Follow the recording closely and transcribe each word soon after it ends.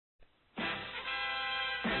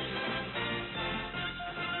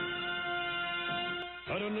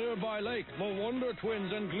nearby lake, the Wonder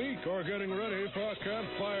Twins and Gleek are getting ready for a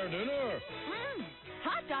campfire dinner.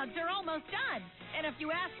 Hot dogs are almost done. And if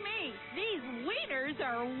you ask me, these wieners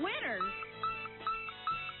are winners.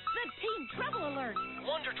 The Teen Trouble Alert.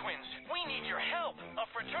 Wonder Twins, we need your help. A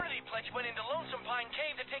fraternity pledge went into Lonesome Pine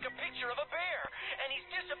Cave to take a picture of a bear, and he's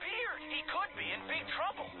disappeared. He could be in big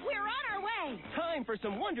trouble. We're on our way. Time for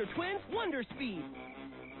some Wonder Twins Wonder Speed.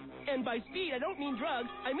 And by speed, I don't mean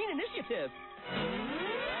drugs, I mean initiative.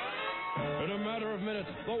 In a matter of minutes,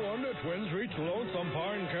 the Wonder Twins reach Lonesome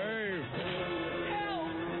Pine Cave. Help!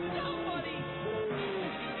 Somebody!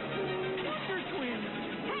 Wonder Twins!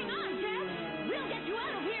 Hang on, Jeff. We'll get you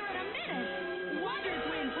out of here in a minute. Wonder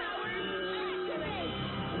Twin powers, activate.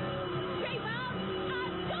 Shape out a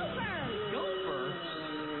Gopher. Gopher?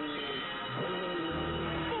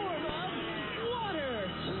 Form of water!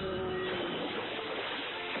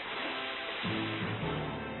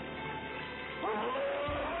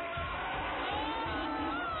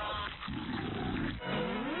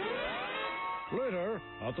 Later,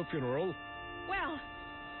 at the funeral, Well,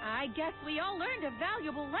 I guess we all learned a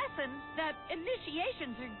valuable lesson that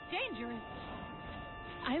initiations are dangerous.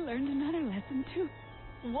 I learned another lesson, too.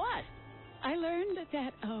 What? I learned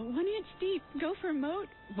that a 1-inch deep Gopher moat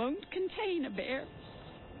won't contain a bear.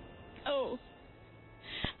 Oh,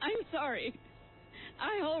 I'm sorry.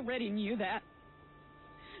 I already knew that.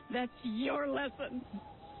 That's your lesson.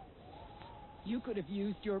 You could have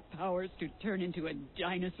used your powers to turn into a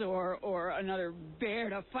dinosaur or another bear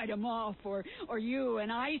to fight 'em off, or you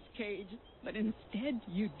an ice cage. But instead,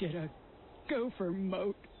 you did a Gopher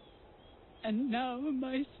moat. And now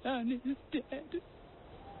my son is dead.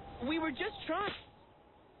 We were just trying.